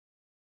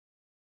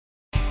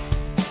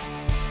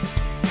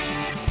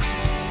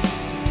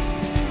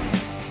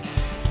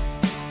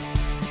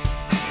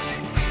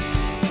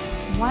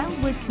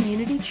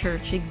Community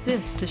Church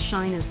exists to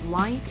shine as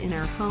light in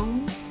our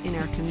homes, in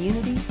our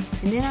community,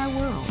 and in our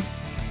world.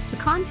 To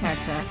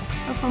contact us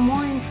or for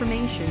more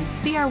information,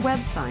 see our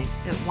website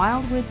at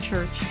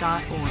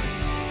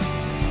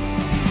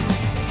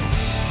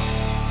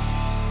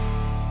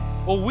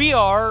wildwoodchurch.org. Well, we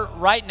are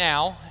right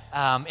now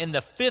in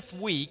the fifth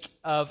week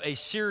of a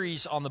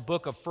series on the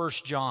book of 1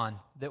 John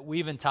that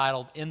we've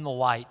entitled In the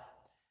Light.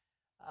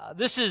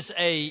 This is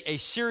a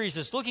series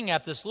that's looking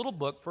at this little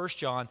book, 1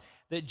 John,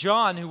 that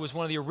John, who was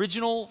one of the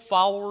original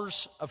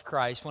followers of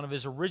Christ, one of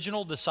his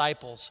original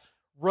disciples,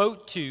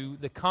 wrote to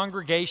the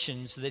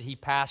congregations that he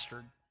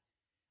pastored.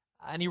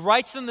 And he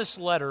writes them this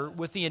letter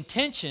with the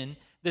intention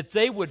that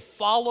they would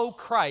follow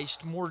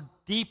Christ more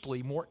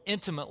deeply, more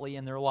intimately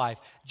in their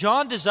life.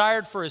 John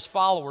desired for his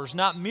followers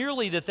not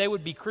merely that they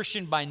would be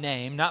Christian by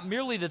name, not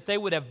merely that they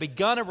would have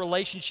begun a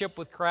relationship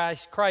with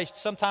Christ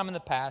sometime in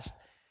the past,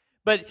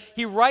 but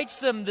he writes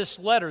them this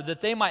letter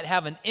that they might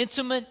have an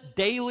intimate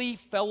daily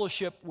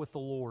fellowship with the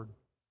Lord.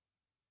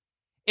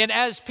 And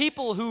as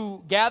people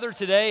who gather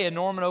today in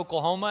Norman,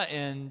 Oklahoma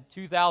in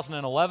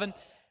 2011,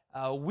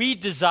 we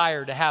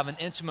desire to have an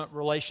intimate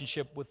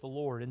relationship with the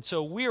Lord. And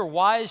so we are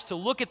wise to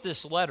look at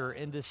this letter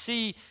and to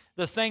see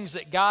the things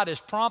that God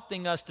is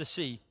prompting us to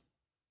see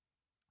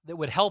that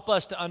would help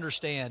us to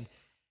understand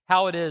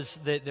how it is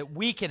that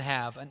we can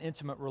have an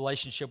intimate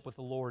relationship with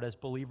the Lord as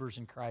believers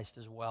in Christ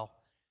as well.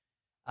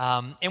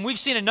 And we've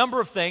seen a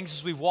number of things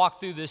as we've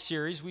walked through this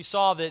series. We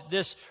saw that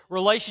this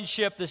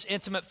relationship, this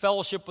intimate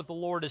fellowship with the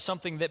Lord is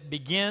something that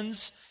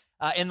begins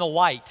in the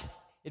light.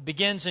 It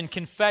begins in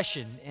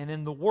confession and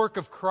in the work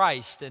of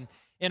Christ and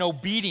in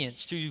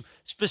obedience to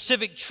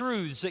specific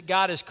truths that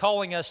God is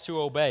calling us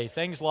to obey.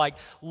 Things like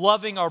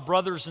loving our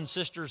brothers and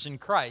sisters in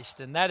Christ.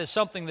 And that is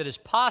something that is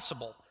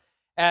possible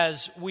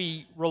as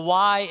we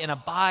rely and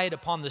abide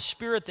upon the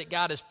Spirit that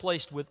God has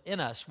placed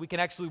within us. We can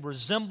actually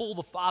resemble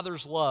the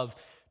Father's love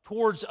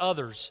towards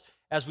others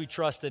as we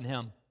trust in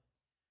Him.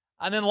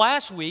 And then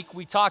last week,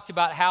 we talked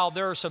about how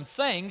there are some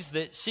things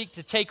that seek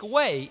to take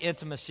away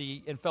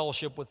intimacy and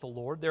fellowship with the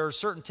Lord. There are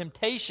certain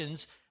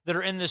temptations that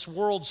are in this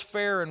world's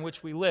fare in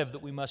which we live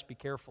that we must be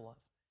careful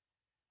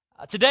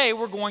of. Today,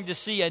 we're going to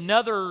see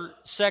another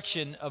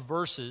section of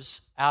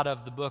verses out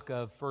of the book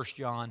of 1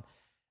 John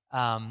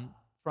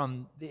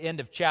from the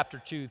end of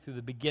chapter 2 through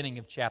the beginning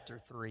of chapter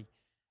 3.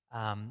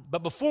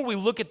 But before we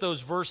look at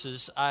those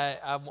verses,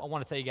 I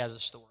want to tell you guys a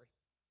story.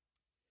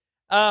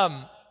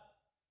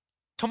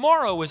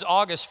 Tomorrow is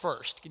August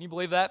 1st. Can you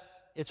believe that?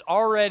 It's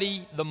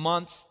already the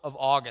month of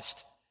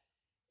August.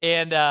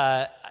 And,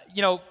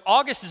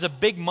 August is a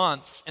big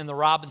month in the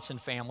Robinson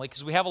family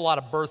because we have a lot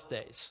of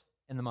birthdays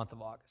in the month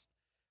of August.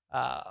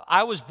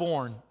 I was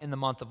born in the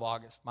month of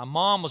August. My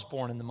mom was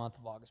born in the month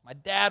of August. My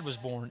dad was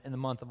born in the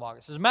month of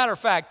August. As a matter of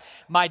fact,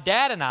 my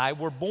dad and I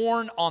were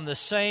born on the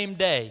same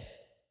day.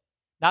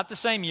 Not the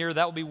same year,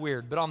 that would be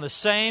weird, but on the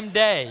same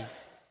day,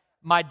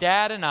 my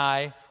dad and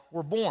I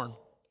were born.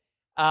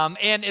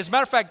 And as a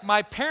matter of fact,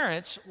 my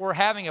parents were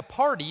having a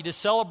party to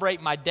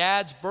celebrate my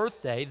dad's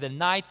birthday the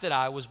night that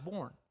I was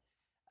born.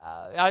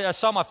 I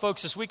saw my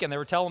folks this weekend. They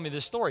were telling me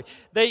this story.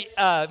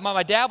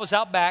 My dad was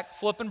out back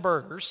flipping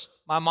burgers.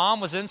 My mom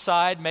was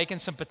inside making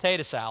some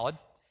potato salad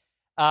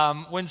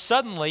when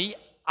suddenly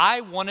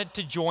I wanted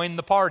to join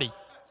the party.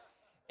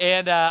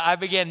 And I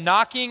began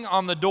knocking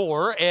on the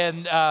door,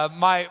 and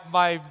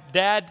my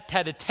dad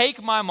had to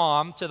take my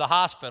mom to the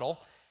hospital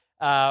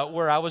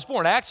where I was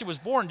born. I actually was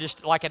born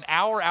just like an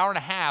hour and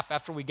a half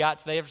after they got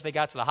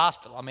to the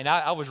hospital. I mean,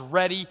 I was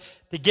ready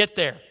to get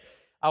there.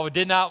 I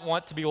did not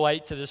want to be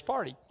late to this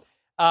party.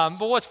 But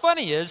what's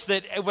funny is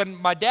that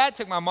when my dad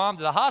took my mom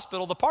to the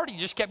hospital, the party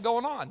just kept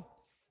going on.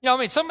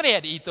 Somebody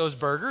had to eat those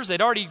burgers.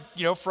 They'd already,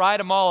 fried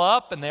them all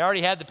up, and they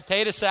already had the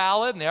potato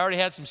salad, and they already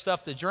had some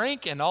stuff to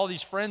drink, and all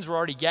these friends were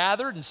already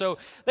gathered, and so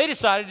they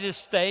decided to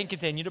just stay and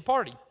continue to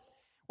party.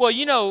 Well,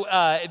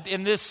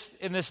 in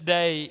this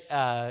day,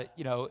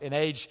 in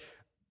age,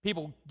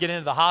 people get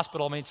into the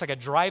hospital. I mean, it's like a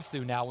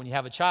drive-through now when you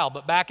have a child.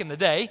 But back in the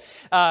day,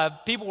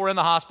 people were in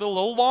the hospital a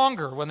little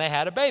longer when they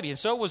had a baby. And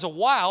so it was a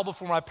while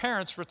before my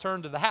parents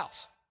returned to the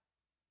house.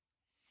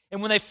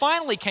 And when they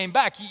finally came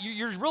back,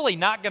 you're really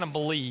not going to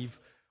believe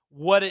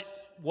what it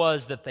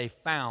was that they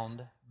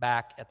found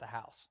back at the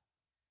house.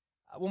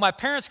 When my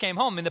parents came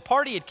home, and the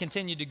party had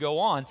continued to go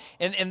on,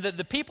 and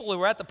the people who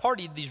were at the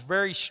party did these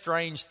very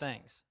strange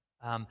things.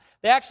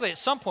 They actually, at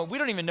some point, we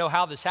don't even know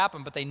how this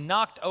happened, but they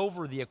knocked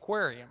over the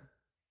aquarium,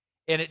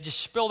 and it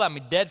just spilled out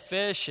dead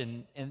fish,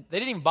 and they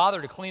didn't even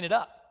bother to clean it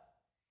up.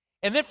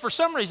 And then for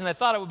some reason, they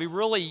thought it would be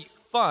really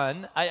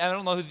fun. I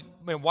don't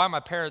know why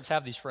my parents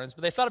have these friends,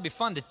 but they thought it'd be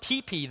fun to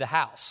teepee the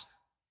house.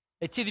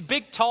 They see the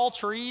big, tall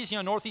trees,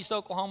 northeast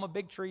Oklahoma,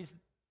 big trees,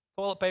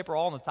 toilet paper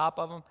all on the top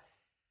of them.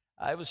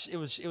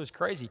 It was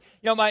crazy.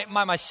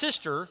 My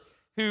sister,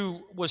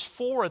 who was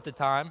 4 at the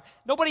time,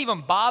 nobody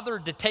even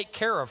bothered to take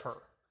care of her.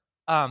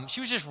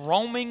 She was just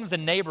roaming the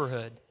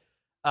neighborhood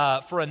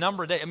for a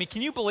number of days. I mean,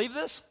 can you believe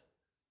this?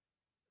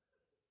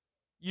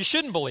 You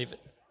shouldn't believe it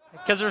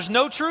because there's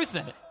no truth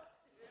in it.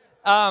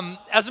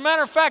 As a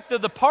matter of fact,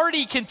 the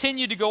party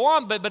continued to go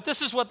on, but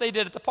this is what they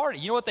did at the party.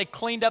 You know what? They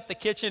cleaned up the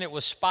kitchen. It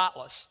was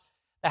spotless.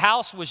 The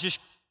house was just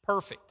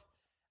perfect.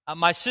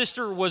 My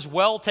sister was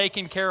well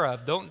taken care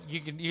of. You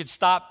can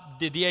stop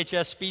the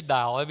DHS speed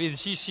dial. I mean,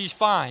 she's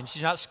fine.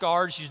 She's not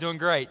scarred. She's doing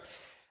great.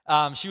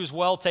 She was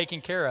well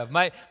taken care of.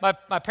 My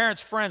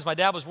parents' friends, my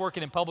dad was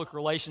working in public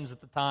relations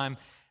at the time,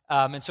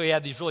 and so he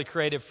had these really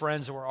creative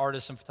friends that were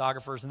artists and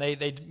photographers, and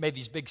they made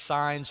these big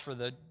signs for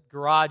the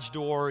garage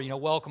door,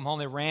 welcome home.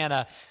 They ran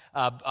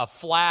a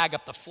flag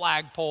up the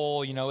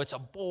flagpole, it's a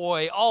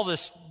boy, all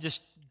this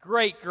just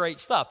great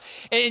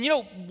stuff. And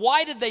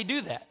why did they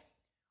do that?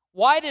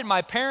 Why did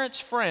my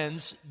parents'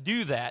 friends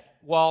do that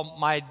while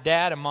my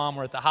dad and mom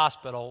were at the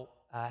hospital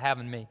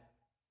having me?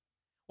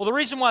 Well, the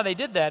reason why they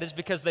did that is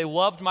because they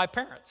loved my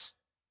parents.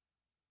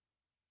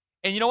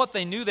 And you know what?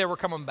 They knew they were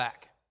coming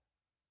back.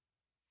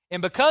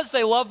 And because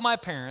they loved my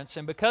parents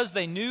and because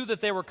they knew that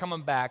they were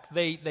coming back,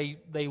 they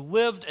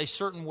lived a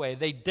certain way.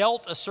 They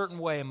dealt a certain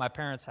way in my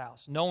parents'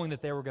 house, knowing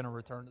that they were going to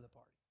return to the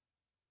party.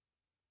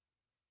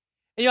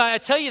 I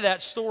tell you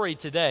that story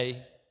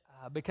today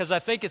because I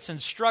think it's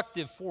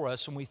instructive for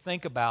us when we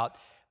think about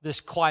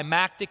this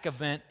climactic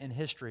event in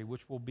history,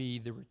 which will be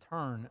the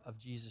return of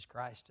Jesus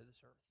Christ to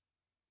this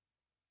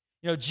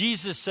earth.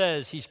 Jesus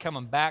says he's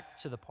coming back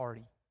to the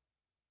party.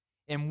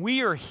 And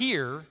we are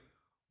here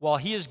while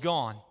he is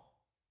gone.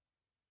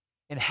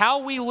 And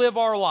how we live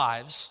our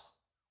lives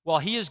while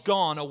he is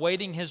gone,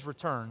 awaiting his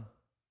return,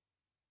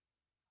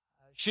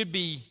 should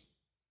be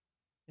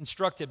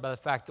instructed by the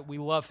fact that we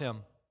love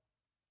him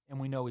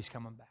and we know he's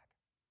coming back.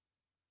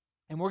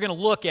 And we're going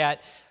to look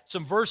at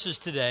some verses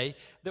today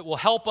that will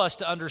help us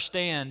to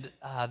understand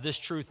this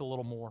truth a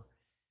little more.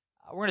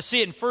 We're going to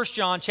see it in 1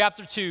 John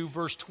chapter 2,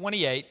 verse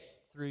 28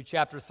 through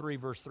chapter 3,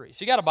 verse 3. So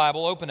you got a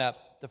Bible, open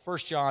up to 1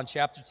 John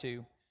chapter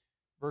 2,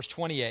 verse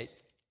 28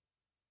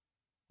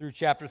 through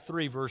chapter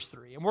 3, verse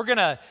 3. And we're going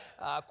to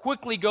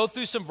quickly go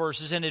through some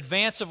verses in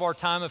advance of our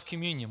time of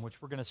communion,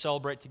 which we're going to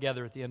celebrate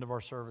together at the end of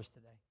our service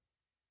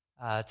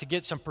today, to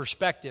get some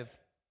perspective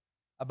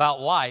about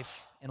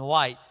life in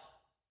light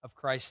of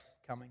Christ's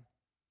coming.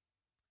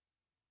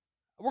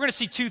 We're going to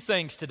see two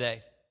things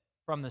today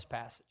from this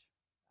passage.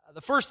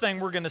 The first thing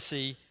we're going to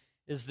see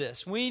is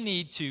this. We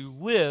need to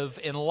live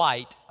in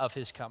light of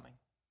his coming.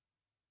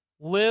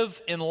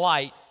 Live in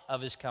light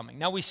of his coming.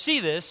 Now we see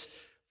this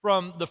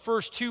from the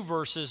first two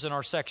verses in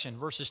our section,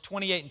 verses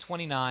 28 and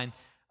 29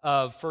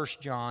 of 1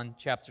 John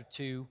chapter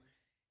 2.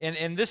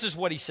 And this is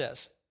what he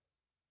says.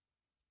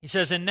 He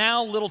says, "And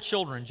now, little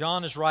children,"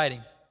 John is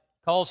writing,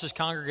 calls his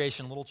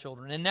congregation little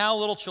children, "and now,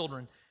 little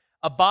children,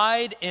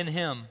 abide in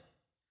him,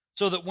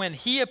 so that when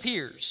he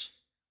appears,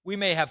 we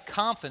may have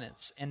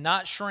confidence and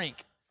not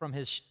shrink from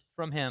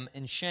him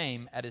in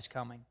shame at his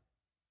coming.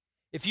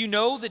 If you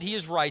know that he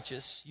is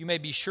righteous, you may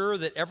be sure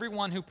that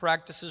everyone who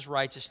practices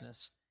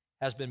righteousness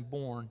has been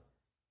born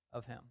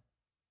of him."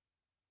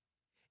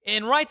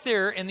 And right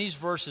there in these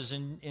verses,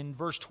 in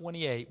verse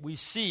 28, we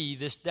see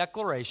this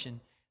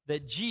declaration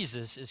that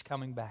Jesus is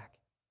coming back.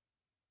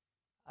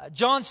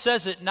 John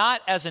says it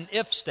not as an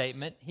if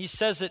statement, he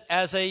says it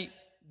as a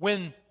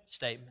when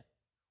statement.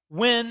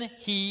 When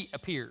he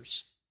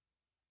appears,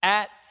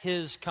 at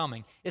his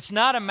coming. It's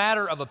not a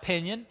matter of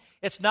opinion.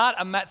 It's not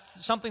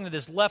something that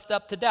is left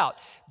up to doubt.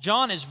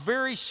 John is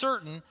very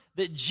certain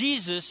that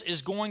Jesus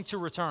is going to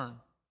return.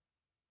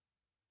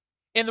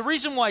 And the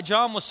reason why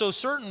John was so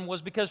certain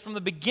was because from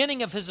the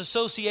beginning of his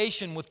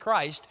association with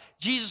Christ,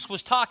 Jesus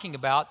was talking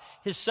about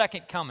his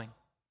second coming.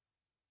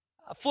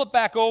 Flip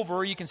back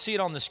over, you can see it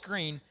on the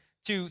screen,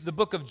 to the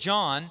book of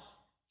John,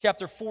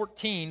 chapter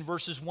 14,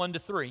 verses 1 to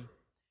 3.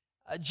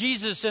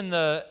 Jesus,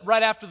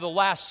 right after the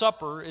Last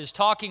Supper, is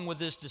talking with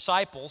his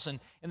disciples, and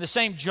the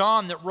same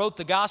John that wrote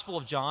the Gospel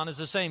of John is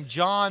the same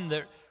John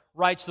that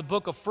writes the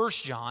book of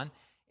 1 John,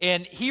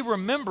 and he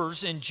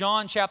remembers in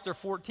John chapter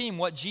 14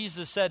 what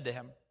Jesus said to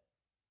him.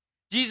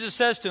 Jesus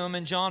says to him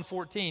in John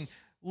 14,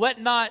 "Let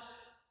not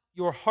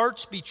your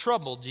hearts be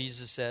troubled,"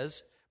 Jesus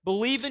says.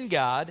 "Believe in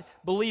God,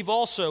 believe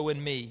also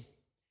in me.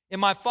 In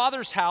my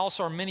Father's house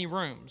are many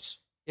rooms.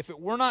 If it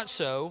were not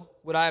so,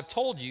 would I have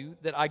told you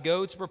that I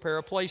go to prepare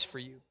a place for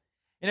you?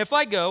 And if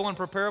I go and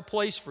prepare a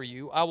place for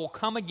you, I will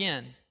come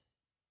again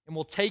and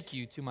will take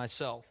you to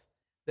myself,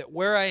 that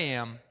where I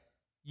am,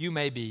 you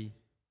may be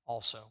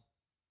also."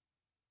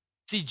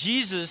 See,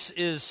 Jesus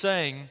is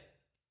saying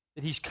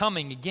that he's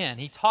coming again.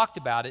 He talked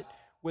about it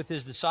with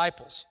his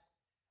disciples.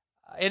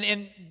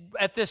 And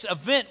at this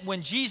event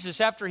when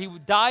Jesus, after he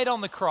died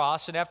on the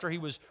cross and after he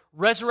was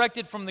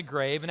resurrected from the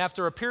grave, and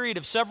after a period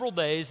of several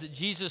days that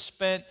Jesus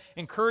spent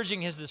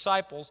encouraging his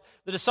disciples,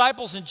 the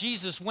disciples and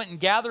Jesus went and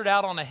gathered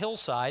out on a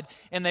hillside,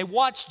 and they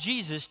watched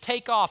Jesus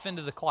take off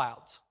into the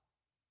clouds.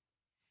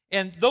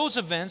 And those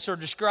events are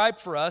described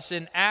for us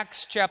in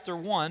Acts chapter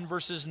 1,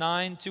 verses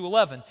 9 to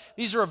 11.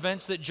 These are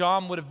events that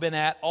John would have been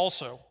at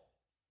also.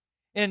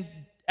 And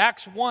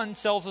Acts 1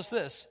 tells us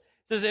this.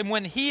 It says, "And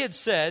when he had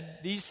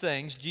said these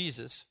things,"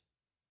 Jesus,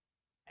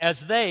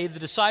 "as they," the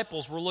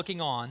disciples, were looking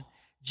on,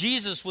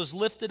 Jesus was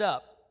lifted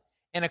up,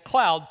 and a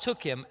cloud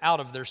took him out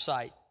of their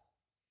sight.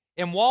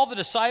 And while the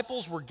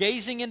disciples were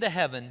gazing into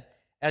heaven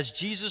as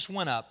Jesus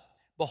went up,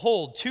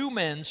 behold, two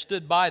men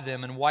stood by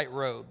them in white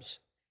robes,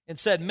 and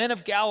said, Men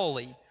of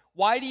Galilee,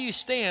 why do you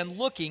stand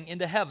looking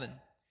into heaven?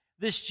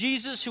 This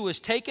Jesus who was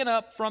taken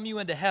up from you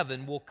into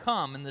heaven will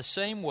come in the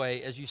same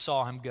way as you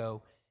saw him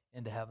go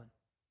into heaven.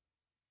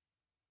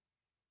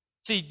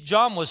 See,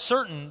 John was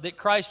certain that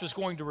Christ was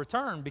going to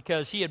return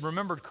because he had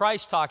remembered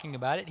Christ talking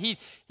about it. He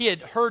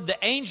had heard the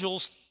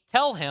angels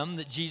tell him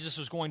that Jesus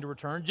was going to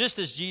return just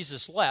as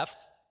Jesus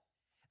left.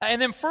 And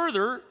then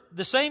further,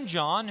 the same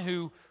John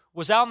who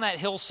was out on that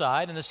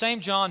hillside and the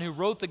same John who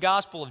wrote the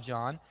Gospel of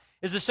John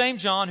is the same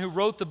John who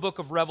wrote the book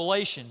of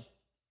Revelation.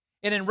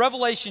 And in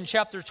Revelation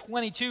chapter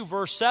 22,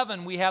 verse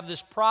 7, we have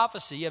this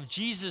prophecy of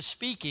Jesus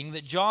speaking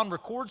that John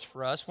records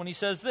for us when he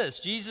says this.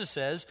 Jesus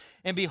says,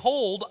 And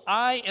behold,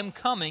 I am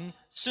coming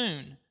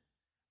soon.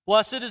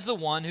 Blessed is the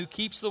one who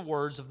keeps the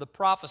words of the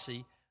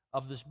prophecy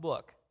of this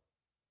book.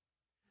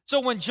 So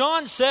when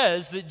John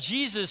says that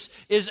Jesus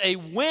is a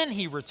when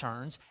he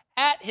returns,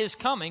 at his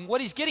coming,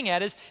 what he's getting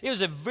at is it was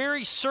a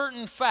very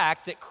certain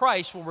fact that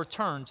Christ will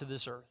return to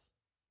this earth.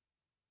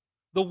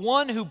 The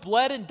one who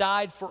bled and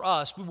died for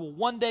us, we will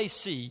one day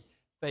see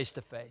face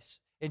to face.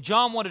 And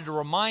John wanted to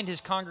remind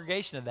his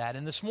congregation of that.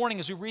 And this morning,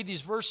 as we read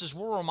these verses,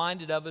 we're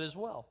reminded of it as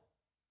well.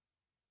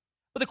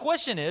 But the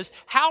question is,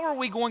 how are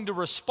we going to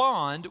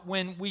respond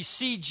when we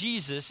see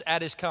Jesus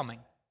at his coming?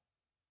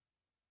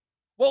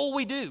 What will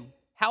we do?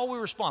 How will we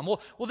respond? Well,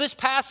 this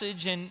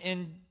passage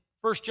in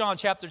 1 John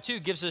chapter 2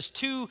 gives us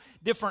two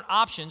different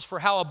options for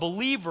how a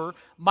believer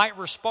might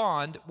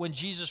respond when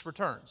Jesus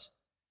returns.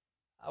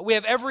 We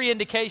have every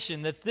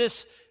indication that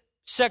this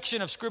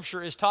section of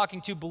Scripture is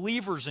talking to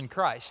believers in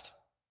Christ.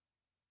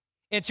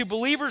 And to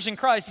believers in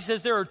Christ, he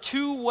says there are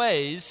two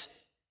ways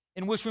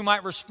in which we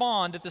might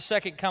respond at the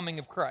second coming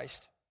of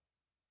Christ.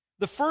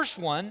 The first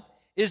one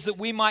is that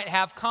we might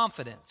have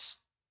confidence.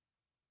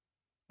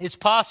 It's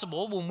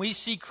possible when we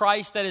see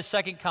Christ at his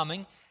second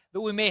coming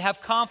that we may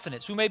have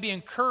confidence. We may be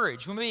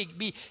encouraged. We may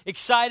be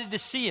excited to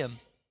see him.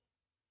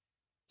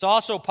 It's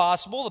also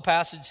possible, the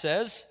passage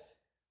says,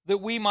 that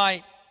we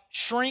might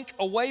shrink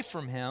away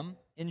from him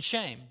in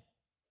shame.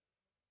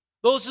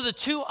 Those are the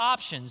two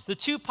options, the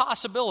two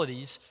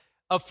possibilities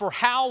for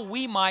how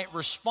we might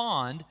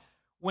respond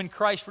when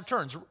Christ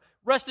returns.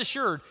 Rest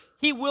assured,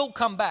 he will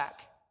come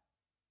back.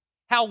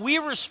 How we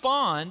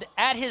respond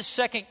at his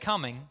second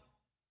coming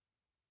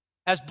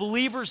as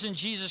believers in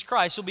Jesus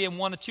Christ will be in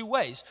one of two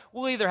ways.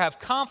 We'll either have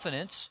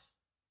confidence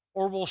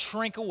or we'll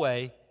shrink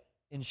away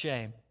in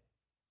shame.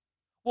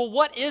 Well,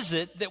 what is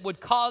it that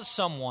would cause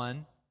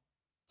someone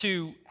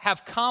to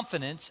have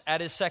confidence at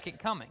his second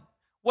coming?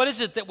 What is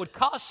it that would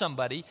cause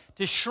somebody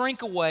to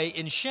shrink away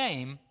in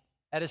shame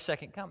at his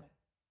second coming?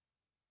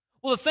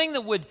 Well, the thing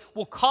that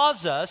will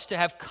cause us to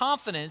have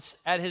confidence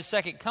at his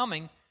second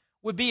coming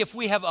would be if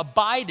we have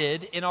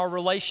abided in our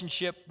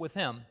relationship with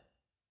him.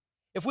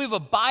 If we've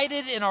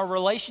abided in our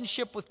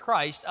relationship with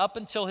Christ up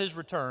until his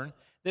return,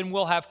 then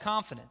we'll have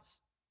confidence.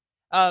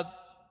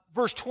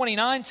 Verse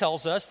 29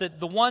 tells us that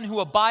the one who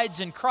abides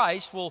in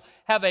Christ will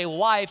have a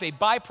life, a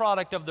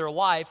byproduct of their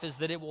life is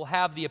that it will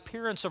have the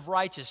appearance of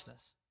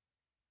righteousness,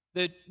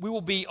 that we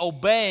will be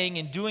obeying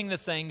and doing the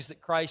things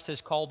that Christ has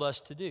called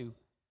us to do.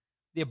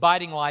 The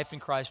abiding life in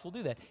Christ will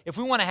do that. If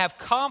we want to have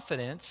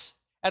confidence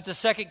at the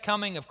second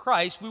coming of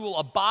Christ, we will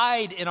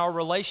abide in our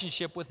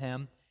relationship with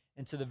him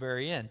until the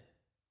very end.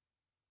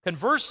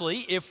 Conversely,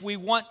 if we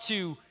want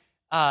to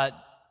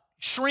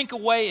shrink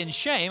away in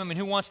shame,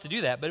 who wants to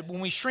do that? But when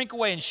we shrink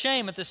away in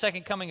shame at the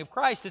second coming of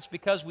Christ, it's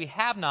because we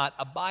have not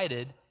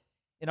abided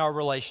in our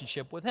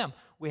relationship with him.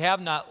 We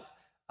have not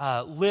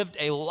lived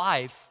a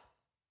life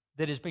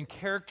that has been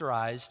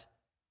characterized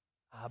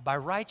by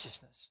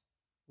righteousness,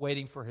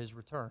 waiting for his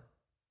return.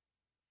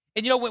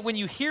 And when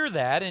you hear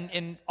that,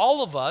 and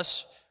all of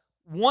us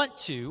want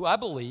to, I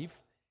believe,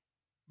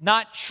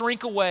 not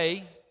shrink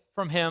away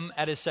from him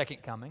at his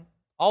second coming.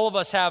 All of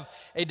us have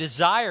a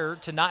desire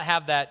to not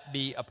have that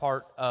be a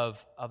part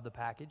of the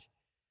package.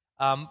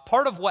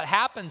 Part of what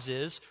happens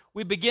is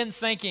we begin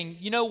thinking,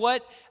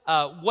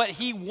 what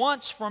he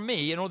wants from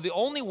me, the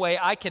only way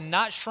I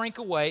cannot shrink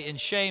away in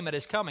shame at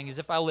his coming is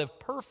if I live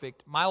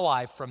perfect my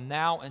life from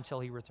now until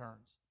he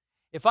returns.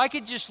 If I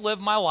could just live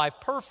my life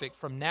perfect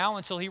from now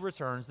until he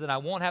returns, then I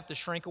won't have to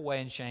shrink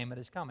away in shame at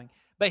his coming.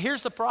 But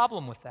here's the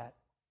problem with that.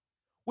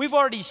 We've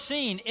already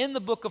seen in the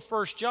book of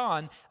 1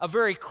 John a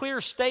very clear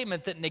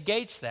statement that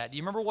negates that. Do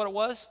you remember what it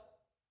was?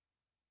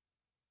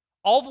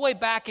 All the way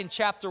back in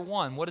chapter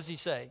 1, what does he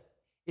say?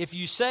 If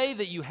you say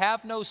that you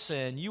have no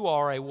sin, you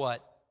are a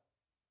what?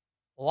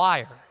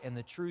 Liar, and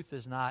the truth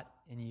is not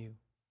in you.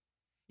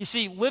 You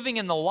see, living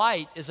in the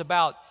light is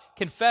about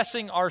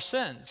confessing our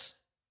sins,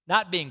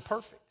 not being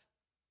perfect.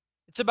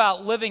 It's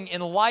about living in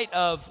light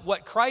of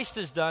what Christ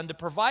has done to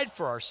provide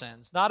for our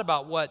sins, not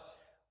about what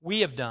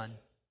we have done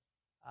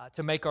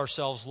to make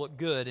ourselves look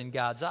good in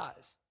God's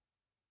eyes.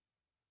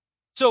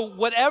 So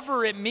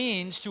whatever it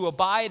means to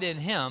abide in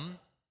him,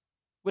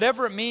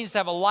 whatever it means to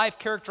have a life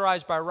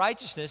characterized by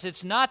righteousness,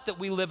 it's not that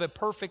we live a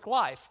perfect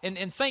life.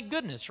 And thank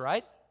goodness,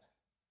 right?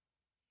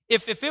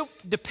 If it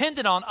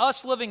depended on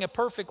us living a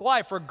perfect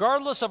life,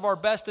 regardless of our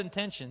best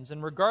intentions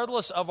and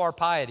regardless of our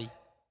piety,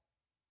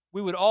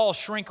 we would all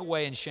shrink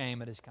away in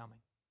shame at his coming.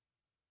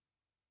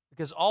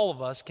 Because all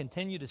of us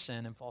continue to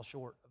sin and fall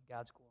short of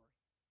God's glory.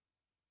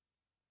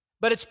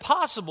 But it's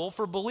possible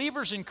for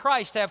believers in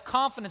Christ to have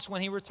confidence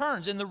when he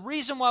returns. And the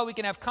reason why we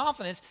can have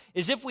confidence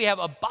is if we have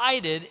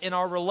abided in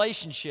our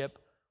relationship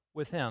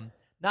with him.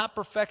 Not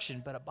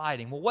perfection, but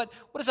abiding. Well, what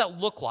does that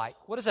look like?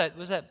 What does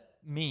that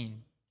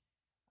mean?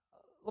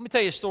 Let me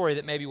tell you a story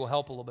that maybe will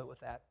help a little bit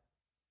with that.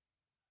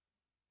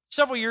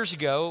 Several years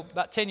ago,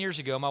 about 10 years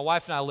ago, my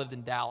wife and I lived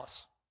in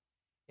Dallas.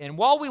 And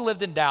while we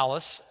lived in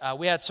Dallas,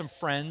 we had some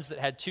friends that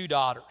had 2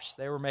 daughters.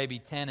 They were maybe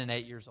 10 and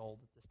 8 years old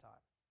at this time.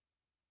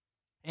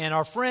 And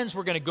our friends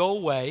were going to go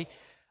away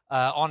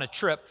on a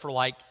trip for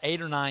like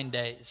 8 or 9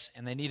 days,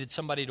 and they needed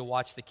somebody to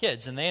watch the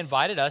kids. And they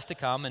invited us to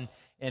come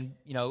and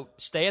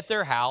stay at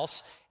their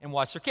house and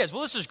watch their kids.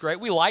 Well, this is great.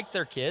 We liked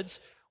their kids.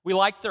 We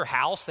liked their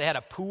house. They had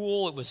a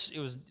pool. It was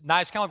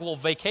nice, kind of like a little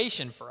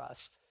vacation for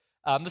us.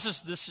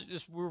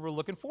 We were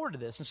looking forward to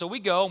this. And so we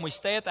go and we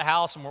stay at the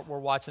house and we're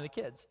watching the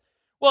kids.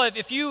 Well,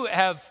 if you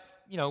have,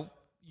 you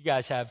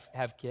guys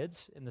have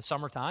kids in the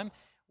summertime,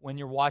 when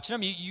you're watching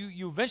them,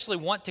 you eventually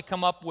want to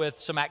come up with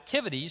some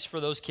activities for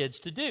those kids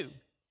to do.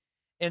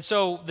 And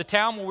so the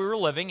town where we were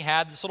living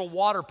had this little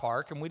water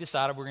park, and we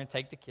decided we were going to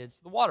take the kids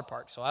to the water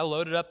park. So I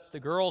loaded up the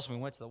girls, and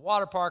we went to the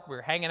water park. We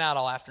were hanging out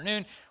all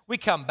afternoon. We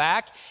come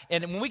back,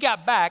 and when we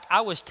got back,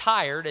 I was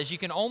tired, as you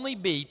can only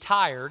be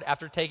tired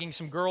after taking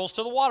some girls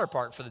to the water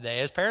park for the day.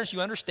 As parents,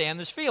 you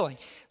understand this feeling.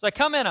 So I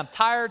come in, I'm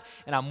tired,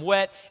 and I'm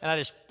wet, and I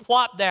just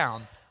plop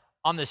down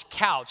on this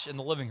couch in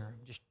the living room,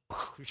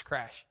 just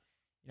crash.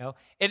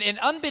 And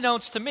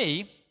unbeknownst to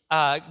me,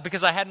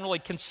 because I hadn't really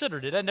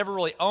considered it. I never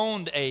really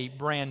owned a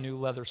brand new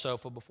leather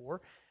sofa before.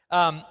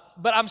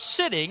 But I'm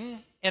sitting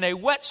in a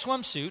wet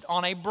swimsuit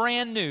on a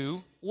brand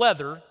new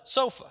leather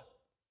sofa.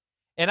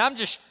 And I'm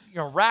just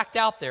racked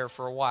out there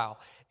for a while.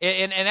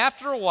 And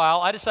after a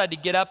while, I decided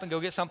to get up and go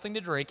get something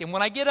to drink. And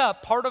when I get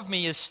up, part of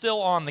me is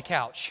still on the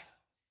couch.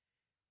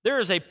 There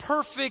is a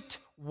perfect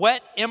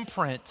wet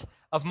imprint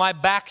of my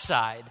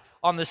backside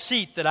on the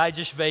seat that I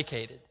just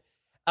vacated.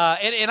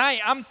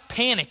 I'm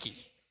panicky.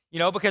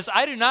 Because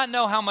I do not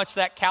know how much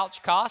that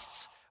couch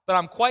costs, but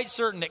I'm quite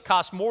certain it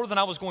costs more than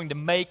I was going to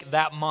make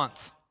that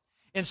month.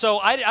 And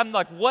so I'm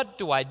like, what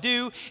do I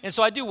do? And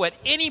so I do what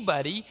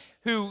anybody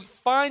who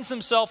finds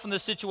themselves in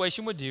this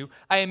situation would do.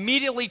 I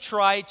immediately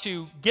try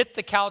to get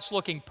the couch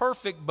looking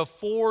perfect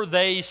before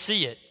they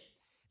see it.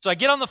 So I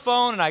get on the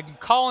phone and I'm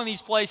calling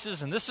these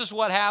places, and this is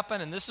what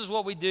happened, and this is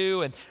what we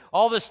do, and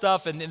all this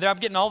stuff, and I'm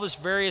getting all this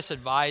various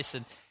advice,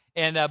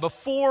 and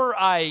before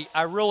I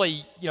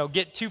really,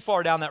 get too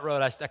far down that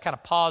road, I kind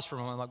of pause for a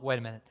moment. I'm like, wait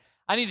a minute.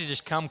 I need to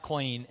just come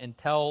clean and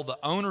tell the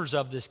owners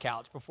of this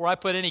couch, before I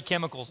put any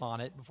chemicals on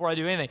it, before I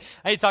do anything,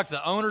 I need to talk to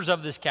the owners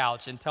of this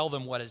couch and tell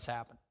them what has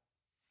happened.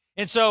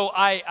 And so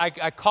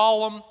I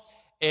call them,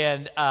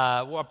 and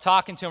I'm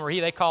talking to them, or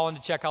they call in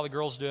to check how the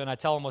girls are doing. I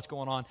tell them what's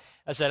going on.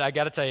 I said, I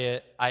got to tell you,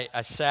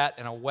 I sat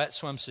in a wet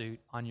swimsuit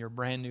on your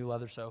brand new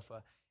leather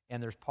sofa,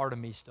 and there's part of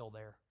me still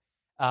there.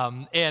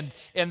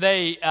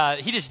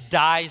 He just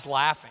dies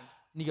laughing.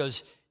 And he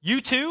goes,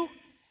 you too?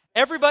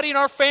 Everybody in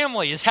our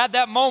family has had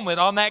that moment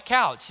on that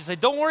couch. He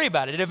said, don't worry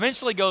about it. It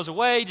eventually goes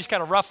away. You just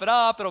kind of rough it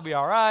up. It'll be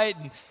all right,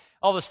 and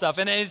all this stuff.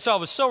 And so I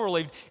was so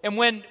relieved. And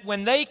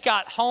when they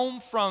got home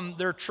from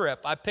their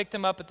trip, I picked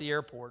them up at the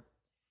airport.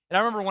 And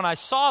I remember when I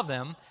saw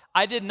them,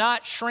 I did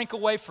not shrink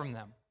away from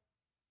them.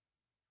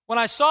 When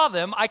I saw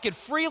them, I could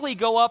freely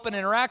go up and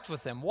interact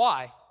with them.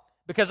 Why?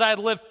 Because I had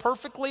lived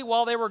perfectly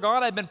while they were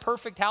gone? I'd been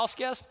perfect house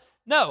guest?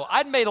 No,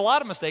 I'd made a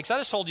lot of mistakes. I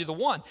just told you the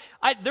one.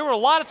 There were a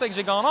lot of things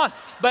that had gone on.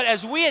 But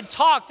as we had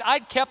talked,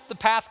 I'd kept the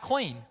path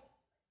clean.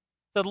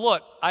 Said,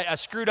 look, I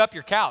screwed up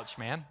your couch,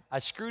 man. I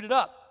screwed it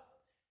up.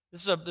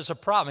 This is a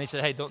problem. He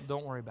said, hey,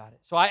 don't worry about it.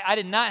 So I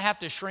did not have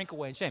to shrink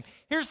away in shame.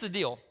 Here's the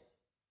deal.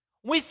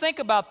 When we think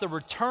about the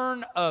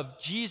return of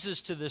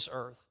Jesus to this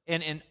earth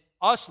and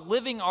us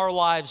living our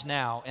lives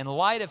now in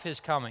light of his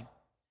coming,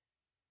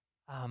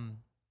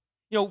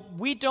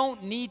 we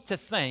don't need to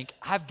think,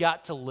 I've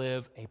got to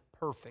live a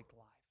perfect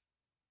life.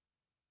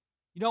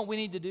 You know what we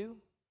need to do?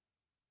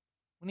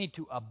 We need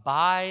to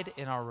abide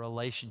in our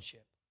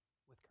relationship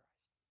with Christ.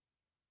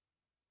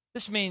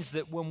 This means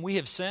that when we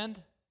have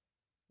sinned,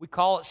 we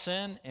call it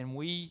sin and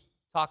we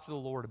talk to the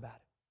Lord about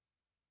it.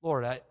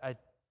 Lord, I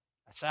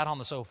sat on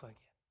the sofa again.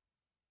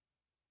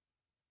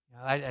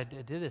 I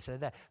did this, I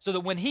did that. So that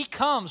when he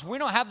comes, we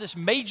don't have this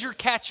major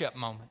catch-up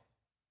moment.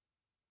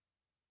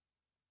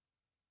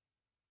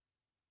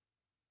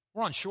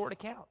 We're on short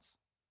accounts.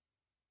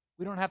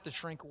 We don't have to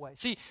shrink away.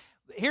 See,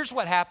 here's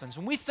what happens.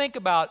 When we think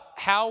about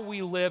how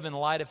we live in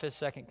light of his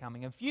second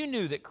coming, if you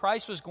knew that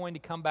Christ was going to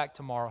come back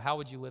tomorrow, how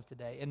would you live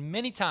today? And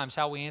many times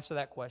how we answer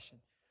that question,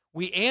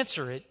 we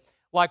answer it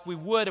like we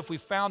would if we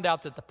found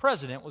out that the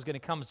president was going to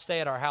come and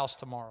stay at our house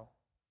tomorrow.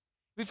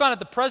 If we found out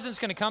the president's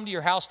going to come to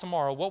your house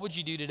tomorrow, what would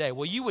you do today?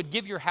 Well, you would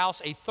give your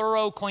house a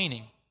thorough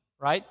cleaning,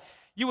 right?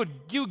 You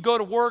would go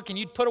to work and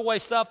you'd put away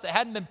stuff that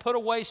hadn't been put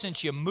away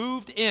since you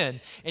moved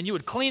in, and you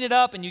would clean it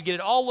up and you'd get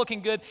it all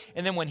looking good.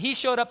 And then when he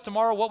showed up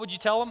tomorrow, what would you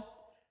tell him?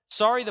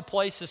 Sorry, the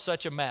place is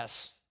such a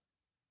mess.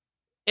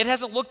 It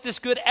hasn't looked this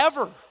good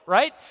ever,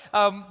 right?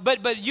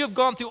 But you have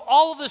gone through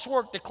all of this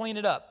work to clean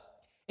it up.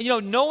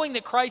 And knowing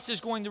that Christ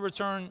is going to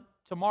return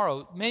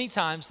tomorrow, many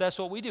times that's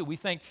what we do. We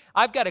think,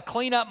 I've got to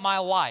clean up my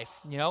life.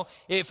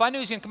 If I knew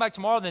he's going to come back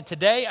tomorrow, then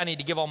today I need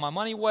to give all my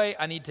money away.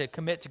 I need to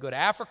commit to go to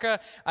Africa.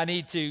 I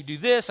need to do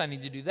this. I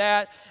need to do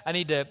that. I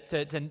need to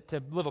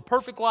live a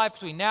perfect life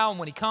between now and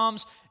when he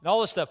comes and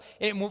all this stuff.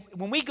 And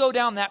when we go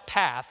down that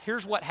path,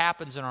 here's what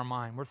happens in our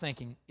mind. We're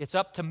thinking, it's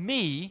up to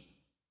me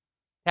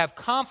to have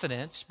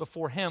confidence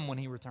before him when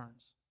he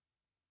returns.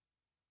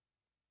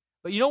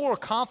 But you know where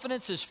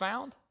confidence is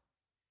found?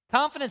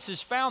 Confidence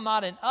is found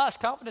not in us.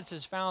 Confidence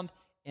is found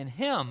in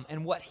him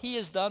and what he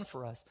has done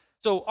for us.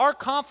 So our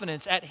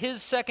confidence at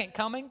his second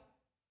coming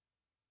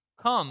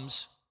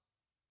comes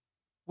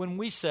when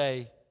we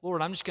say,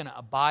 Lord, I'm just going to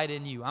abide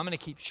in you. I'm going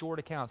to keep short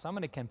accounts. I'm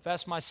going to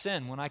confess my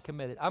sin when I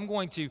commit it. I'm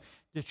going to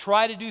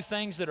try to do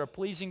things that are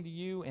pleasing to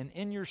you and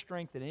in your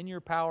strength and in your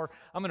power.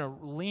 I'm going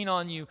to lean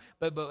on you.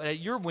 But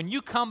when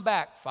you come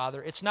back,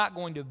 Father, it's not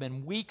going to have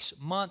been weeks,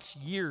 months,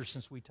 years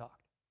since we talked.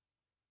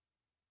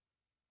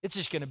 It's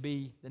just going to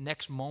be the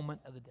next moment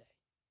of the day.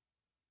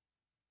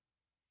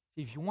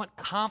 See, if you want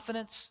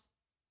confidence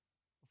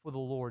before the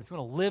Lord, if you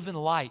want to live in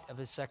light of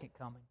his second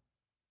coming,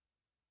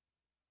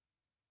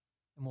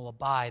 then we'll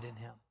abide in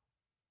him.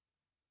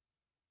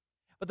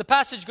 But the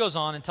passage goes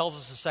on and tells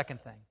us a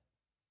second thing.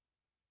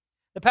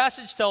 The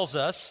passage tells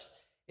us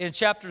in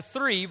chapter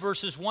 3,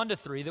 verses 1 to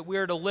 3, that we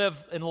are to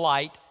live in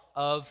light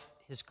of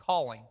his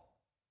calling.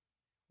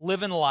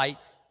 Live in light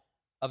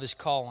of his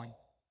calling.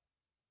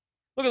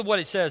 Look at what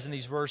it says in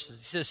these verses.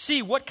 It says,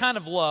 see what kind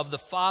of love the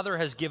Father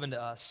has given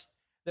to us,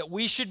 that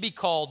we should be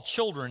called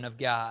children of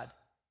God,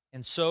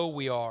 and so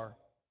we are.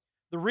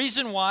 The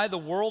reason why the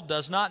world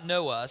does not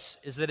know us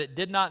is that it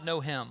did not know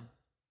him.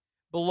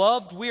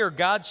 Beloved, we are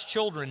God's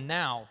children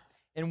now,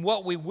 and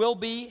what we will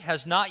be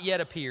has not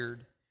yet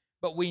appeared.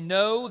 But we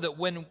know that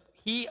when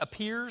he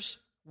appears,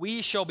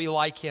 we shall be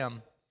like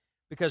him,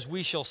 because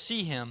we shall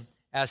see him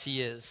as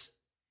he is.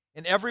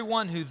 And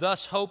everyone who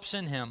thus hopes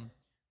in him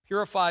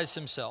purifies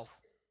himself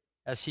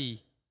as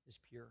he is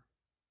pure.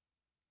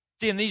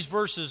 See, in these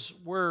verses,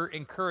 we're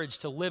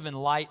encouraged to live in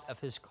light of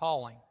his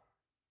calling.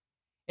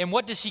 And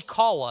what does he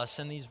call us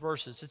in these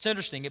verses? It's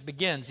interesting. It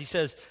begins, he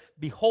says,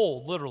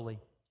 behold, literally,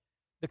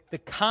 the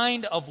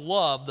kind of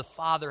love the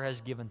Father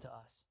has given to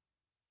us.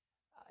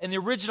 In the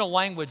original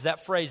language,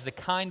 that phrase, the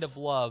kind of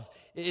love,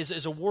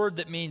 is a word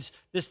that means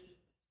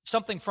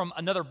something from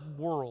another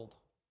world,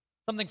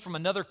 something from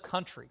another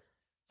country,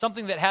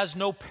 something that has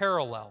no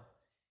parallel.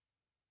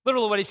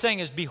 Literally what he's saying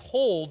is,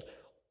 behold,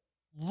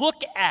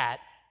 look at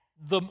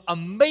the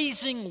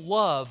amazing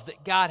love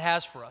that God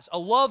has for us, a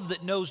love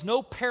that knows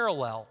no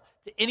parallel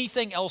to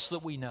anything else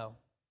that we know.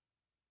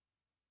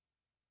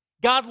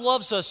 God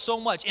loves us so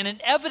much, and an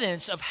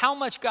evidence of how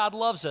much God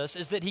loves us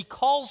is that he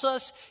calls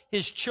us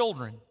his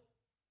children.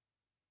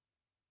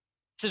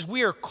 He says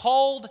we are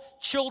called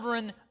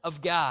children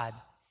of God.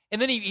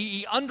 And then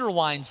he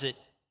underlines it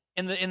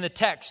in the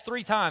text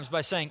 3 times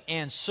by saying,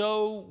 and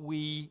so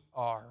we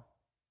are.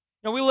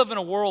 We live in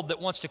a world that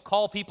wants to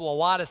call people a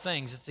lot of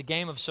things. It's a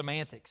game of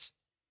semantics.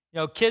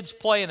 Kids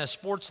play in a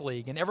sports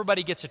league and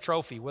everybody gets a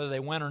trophy, whether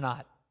they win or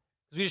not,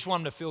 because we just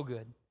want them to feel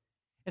good.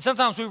 And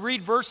sometimes we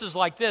read verses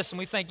like this and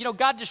we think,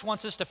 God just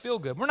wants us to feel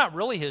good. We're not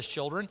really his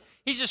children.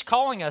 He's just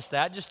calling us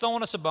that, just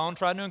throwing us a bone,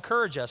 trying to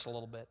encourage us a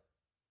little bit.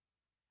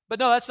 But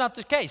no, that's not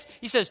the case.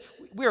 He says,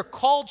 we are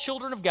called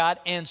children of God,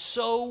 and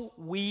so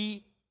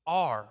we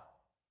are.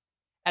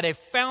 At a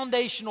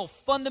foundational,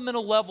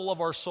 fundamental level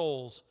of our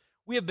souls,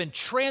 we have been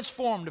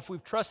transformed, if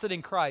we've trusted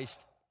in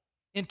Christ,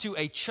 into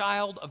a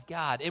child of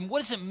God. And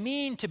what does it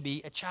mean to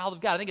be a child of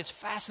God? I think it's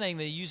fascinating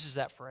that he uses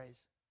that phrase.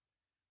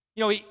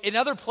 In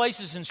other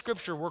places in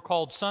Scripture, we're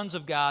called sons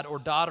of God or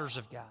daughters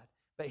of God.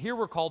 But here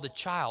we're called a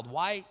child.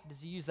 Why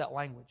does he use that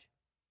language?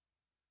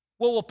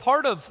 Well,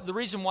 part of the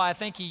reason why I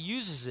think he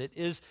uses it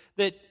is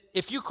that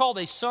if you're called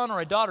a son or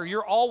a daughter,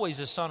 you're always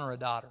a son or a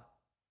daughter.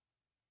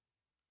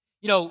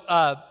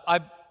 I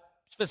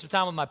spent some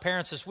time with my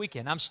parents this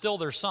weekend. I'm still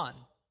their son.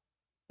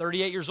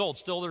 38 years old,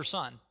 still their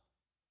son.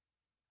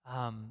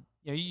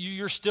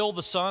 You're still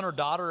the son or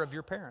daughter of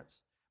your parents.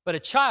 But a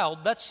child,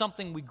 that's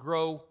something we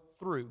grow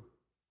through.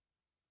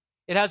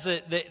 It has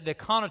the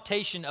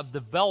connotation of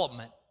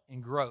development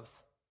and growth.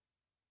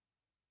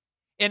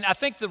 And I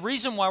think the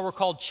reason why we're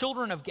called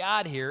children of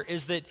God here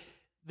is that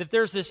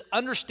there's this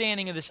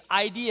understanding of this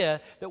idea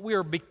that we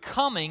are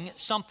becoming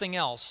something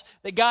else,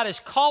 that God is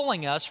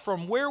calling us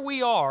from where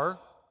we are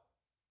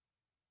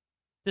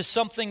to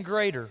something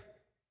greater.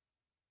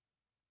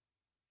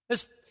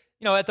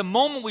 At the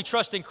moment we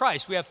trust in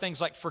Christ, we have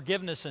things like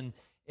forgiveness and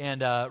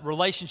and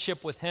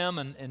relationship with Him,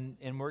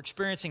 and we're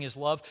experiencing His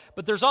love.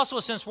 But there's also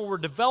a sense where we're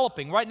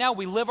developing. Right now,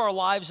 we live our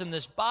lives in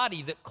this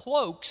body that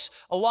cloaks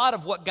a lot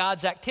of what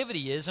God's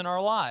activity is in our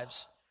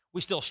lives.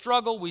 We still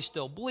struggle, we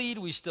still bleed,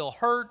 we still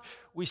hurt,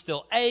 we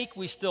still ache,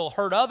 we still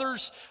hurt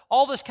others.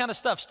 All this kind of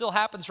stuff still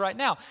happens right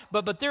now.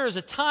 But there is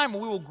a time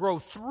when we will grow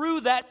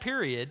through that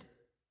period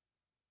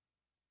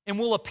and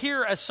we'll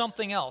appear as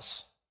something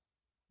else.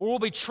 Or we'll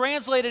be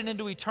translated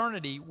into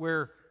eternity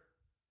where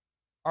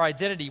our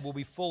identity will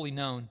be fully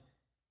known.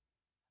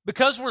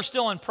 Because we're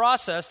still in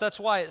process, that's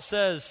why it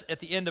says at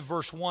the end of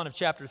verse 1 of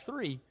chapter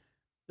 3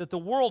 that the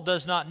world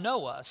does not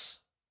know us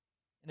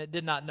and it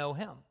did not know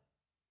Him.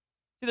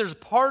 See, there's a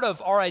part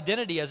of our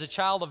identity as a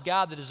child of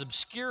God that is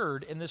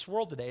obscured in this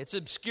world today. It's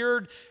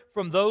obscured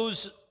from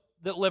those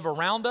that live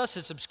around us.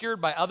 It's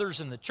obscured by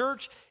others in the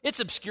church. It's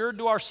obscured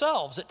to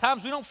ourselves. At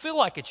times we don't feel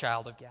like a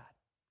child of God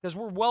because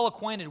we're well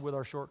acquainted with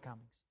our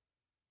shortcomings.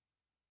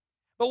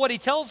 But what he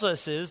tells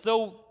us is,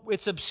 though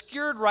it's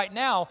obscured right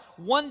now,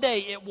 one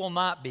day it will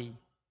not be.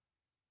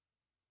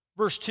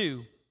 Verse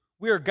 2,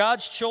 we are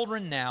God's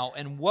children now,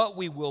 and what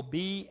we will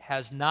be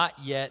has not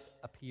yet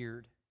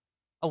appeared.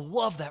 I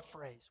love that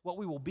phrase. What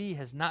we will be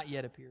has not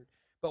yet appeared.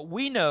 But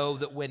we know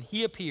that when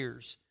He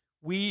appears,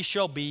 we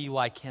shall be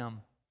like Him,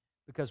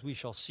 because we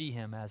shall see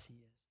Him as He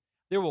is.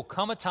 There will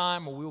come a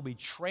time where we will be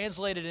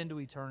translated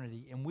into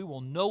eternity, and we will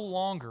no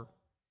longer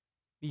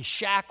be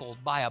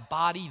shackled by a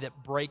body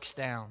that breaks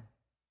down.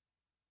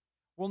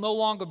 We'll no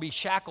longer be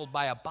shackled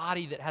by a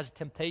body that has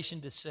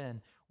temptation to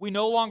sin. We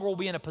no longer will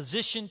be in a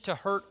position to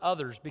hurt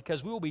others,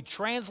 because we will be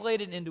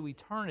translated into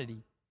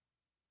eternity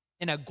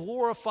in a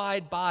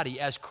glorified body.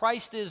 As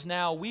Christ is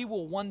now, we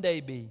will one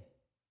day be.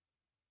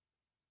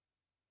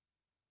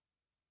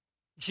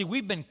 You see,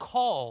 we've been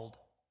called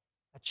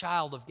a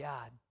child of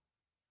God.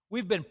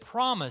 We've been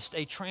promised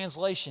a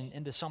translation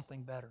into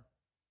something better.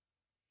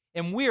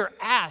 And we are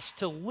asked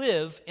to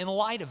live in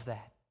light of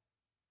that.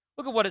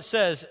 Look at what it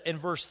says in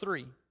verse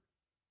 3.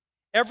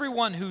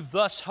 Everyone who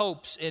thus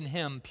hopes in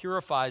Him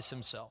purifies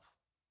himself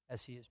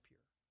as He is pure.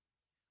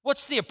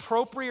 What's the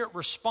appropriate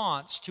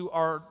response to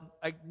our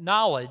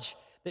knowledge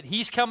that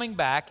He's coming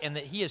back and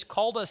that He has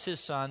called us His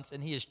sons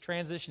and He is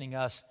transitioning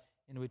us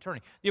into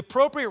eternity? The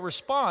appropriate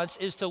response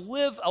is to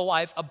live a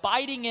life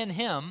abiding in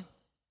Him,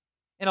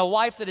 in a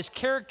life that is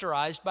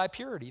characterized by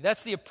purity.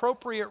 That's the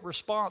appropriate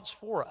response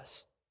for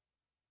us.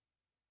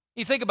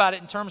 You think about it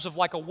in terms of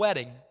like a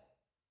wedding.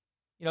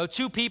 You know,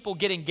 two people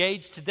get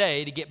engaged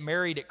today to get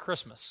married at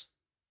Christmas.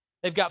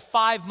 They've got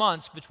 5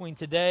 months between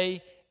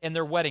today and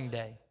their wedding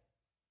day.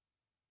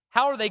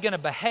 How are they going to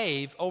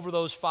behave over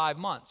those 5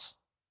 months?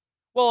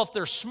 Well, if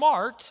they're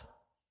smart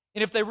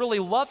and if they really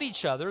love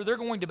each other, they're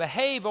going to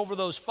behave over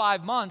those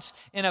 5 months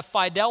in a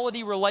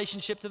fidelity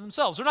relationship to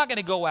themselves. They're not going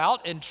to go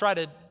out and try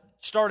to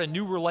start a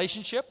new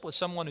relationship with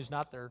someone who's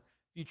not their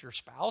future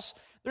spouse.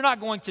 They're not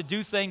going to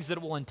do things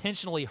that will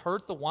intentionally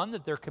hurt the one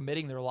that they're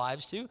committing their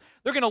lives to.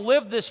 They're going to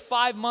live this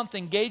 5-month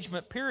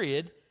engagement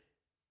period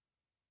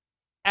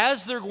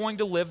as they're going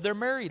to live their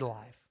married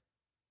life.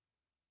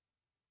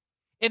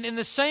 And in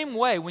the same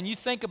way, when you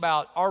think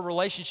about our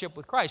relationship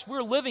with Christ,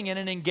 we're living in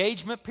an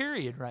engagement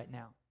period right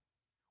now.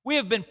 We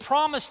have been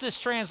promised this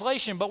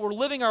translation, but we're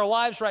living our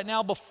lives right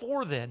now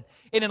before then.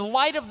 And in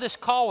light of this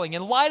calling,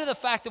 in light of the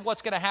fact of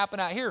what's going to happen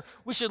out here,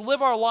 we should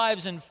live our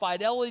lives in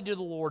fidelity to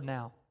the Lord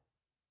now.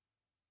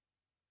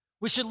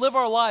 We should live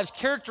our lives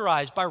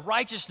characterized by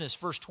righteousness,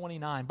 verse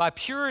 29, by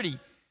purity,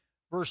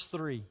 verse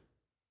 3.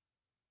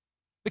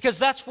 Because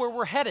that's where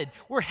we're headed.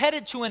 We're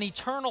headed to an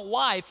eternal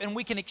life, and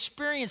we can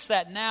experience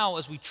that now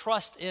as we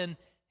trust in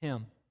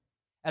Him,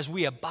 as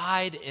we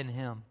abide in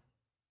Him.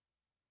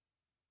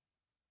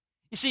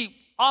 You see,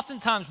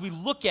 oftentimes we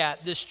look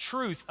at this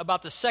truth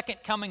about the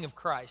second coming of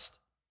Christ,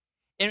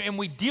 and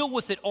we deal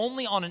with it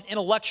only on an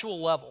intellectual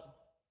level.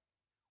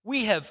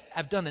 We have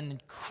done an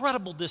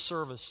incredible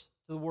disservice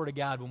to the Word of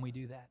God when we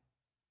do that.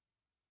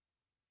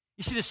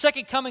 You see, the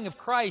second coming of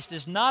Christ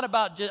is not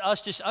about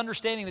us just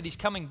understanding that He's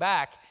coming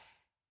back.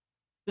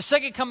 The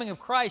second coming of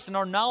Christ and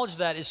our knowledge of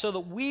that is so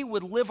that we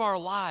would live our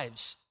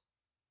lives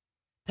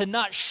to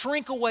not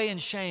shrink away in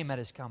shame at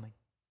His coming.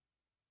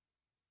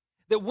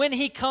 That when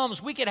He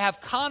comes, we can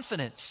have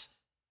confidence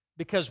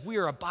because we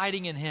are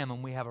abiding in Him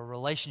and we have a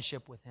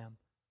relationship with Him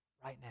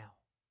right now.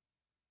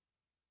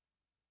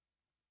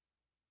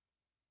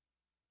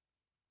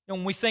 And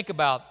when we think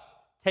about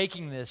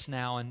taking this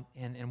now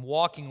and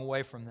walking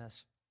away from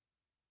this,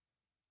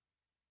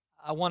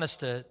 I want us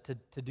to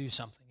do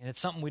something. And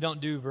it's something we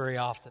don't do very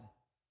often.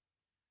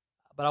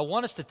 But I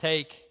want us to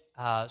take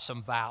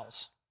some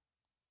vows.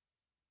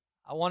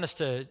 I want us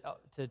to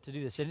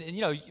do this. And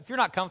you know, if you're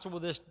not comfortable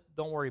with this,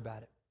 don't worry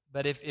about it.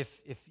 But if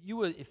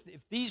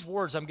these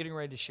words I'm getting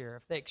ready to share,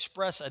 if they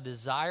express a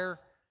desire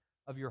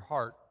of your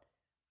heart,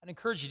 I'd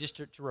encourage you just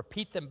to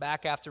repeat them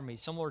back after me,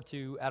 similar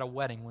to at a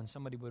wedding when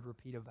somebody would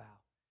repeat a vow.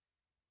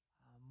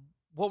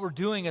 What we're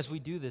doing as we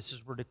do this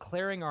is we're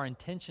declaring our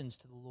intentions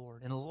to the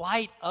Lord in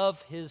light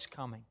of His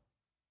coming,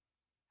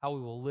 how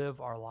we will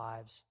live our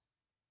lives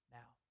now.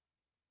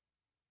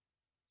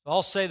 So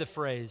I'll say the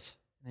phrase,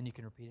 and then you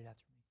can repeat it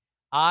after me.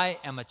 I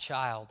am a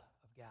child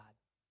of God.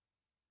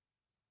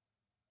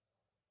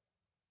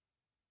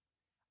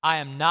 I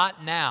am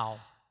not now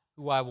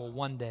who I will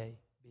one day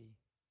be.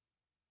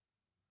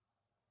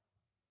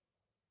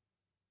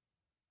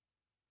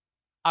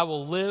 I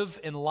will live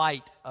in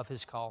light of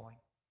his calling.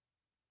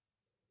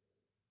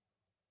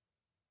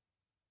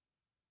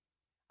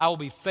 I will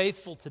be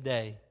faithful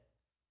today,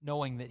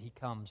 knowing that he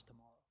comes tomorrow.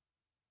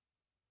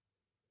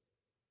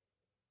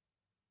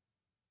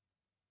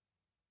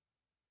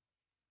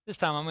 This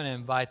time I'm going to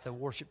invite the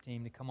worship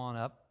team to come on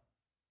up.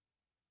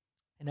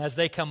 And as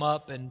they come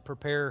up and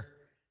prepare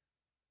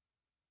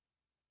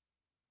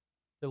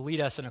to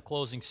lead us in a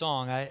closing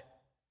song, I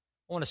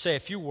want to say a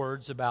few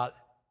words about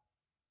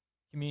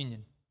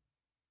communion.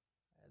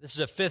 This is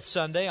a fifth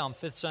Sunday. On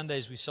fifth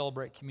Sundays, we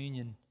celebrate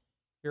communion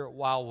here at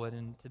Wildwood,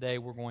 and today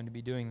we're going to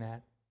be doing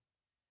that.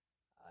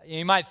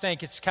 You might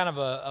think it's kind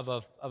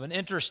of an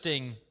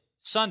interesting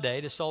Sunday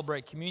to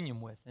celebrate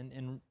communion with,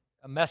 and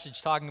a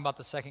message talking about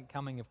the second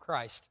coming of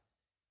Christ.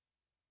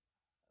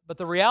 But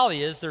the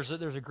reality is there's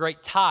a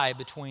great tie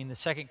between the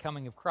second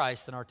coming of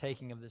Christ and our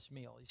taking of this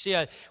meal. You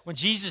see, when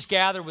Jesus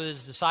gathered with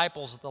his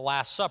disciples at the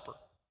Last Supper,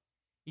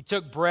 he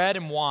took bread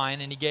and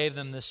wine and he gave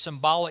them this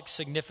symbolic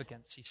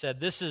significance. He said,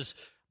 "This is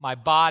my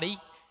body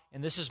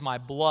and this is my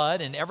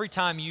blood, and every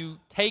time you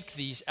take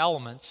these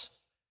elements,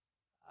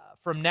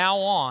 from now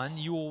on,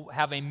 you will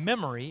have a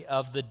memory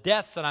of the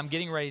death that I'm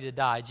getting ready to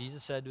die,"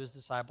 Jesus said to his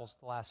disciples at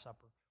the Last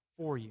Supper,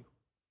 "for you."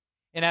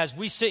 And as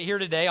we sit here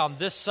today on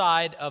this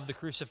side of the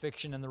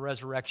crucifixion and the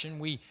resurrection,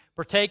 we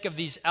partake of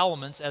these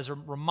elements as a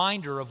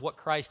reminder of what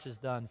Christ has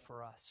done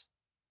for us.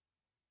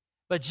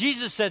 But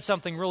Jesus said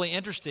something really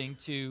interesting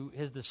to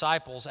his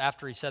disciples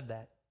after he said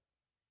that.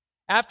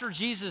 After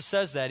Jesus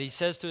says that, he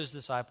says to his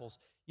disciples,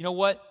 "You know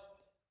what?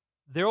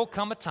 There will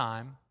come a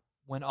time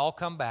when I'll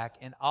come back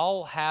and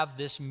I'll have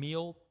this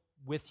meal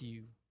with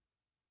you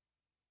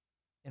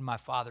in my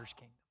Father's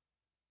kingdom."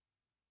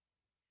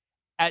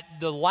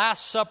 At the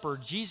Last Supper,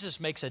 Jesus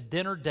makes a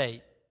dinner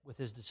date with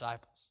his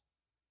disciples.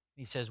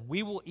 He says,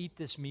 "We will eat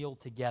this meal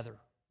together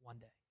one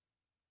day."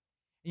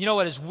 And you know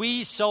what? As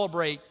we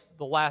celebrate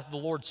the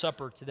Lord's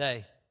Supper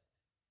today,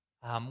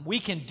 we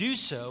can do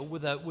so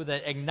with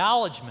an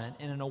acknowledgement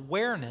and an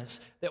awareness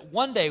that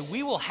one day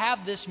we will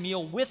have this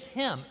meal with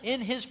him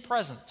in his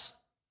presence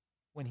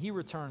when he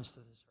returns to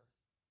this earth.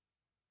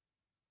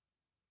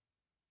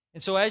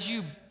 And so as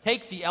you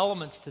take the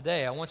elements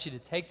today, I want you to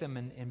take them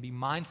and be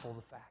mindful of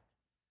the fact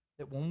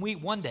that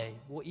one day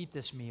we'll eat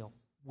this meal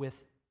with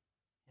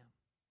him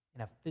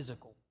in a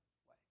physical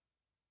way.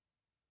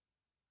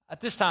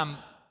 At this time,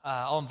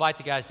 I'll invite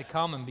the guys to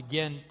come and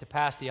begin to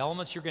pass the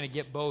elements. You're going to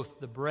get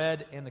both the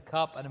bread and the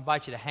cup. I'd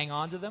invite you to hang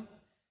on to them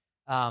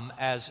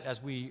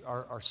as we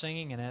are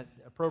singing, and at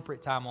the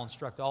appropriate time I'll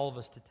instruct all of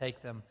us to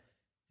take them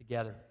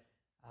together.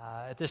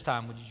 At this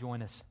time, would you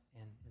join us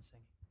in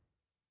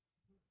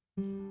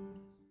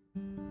singing?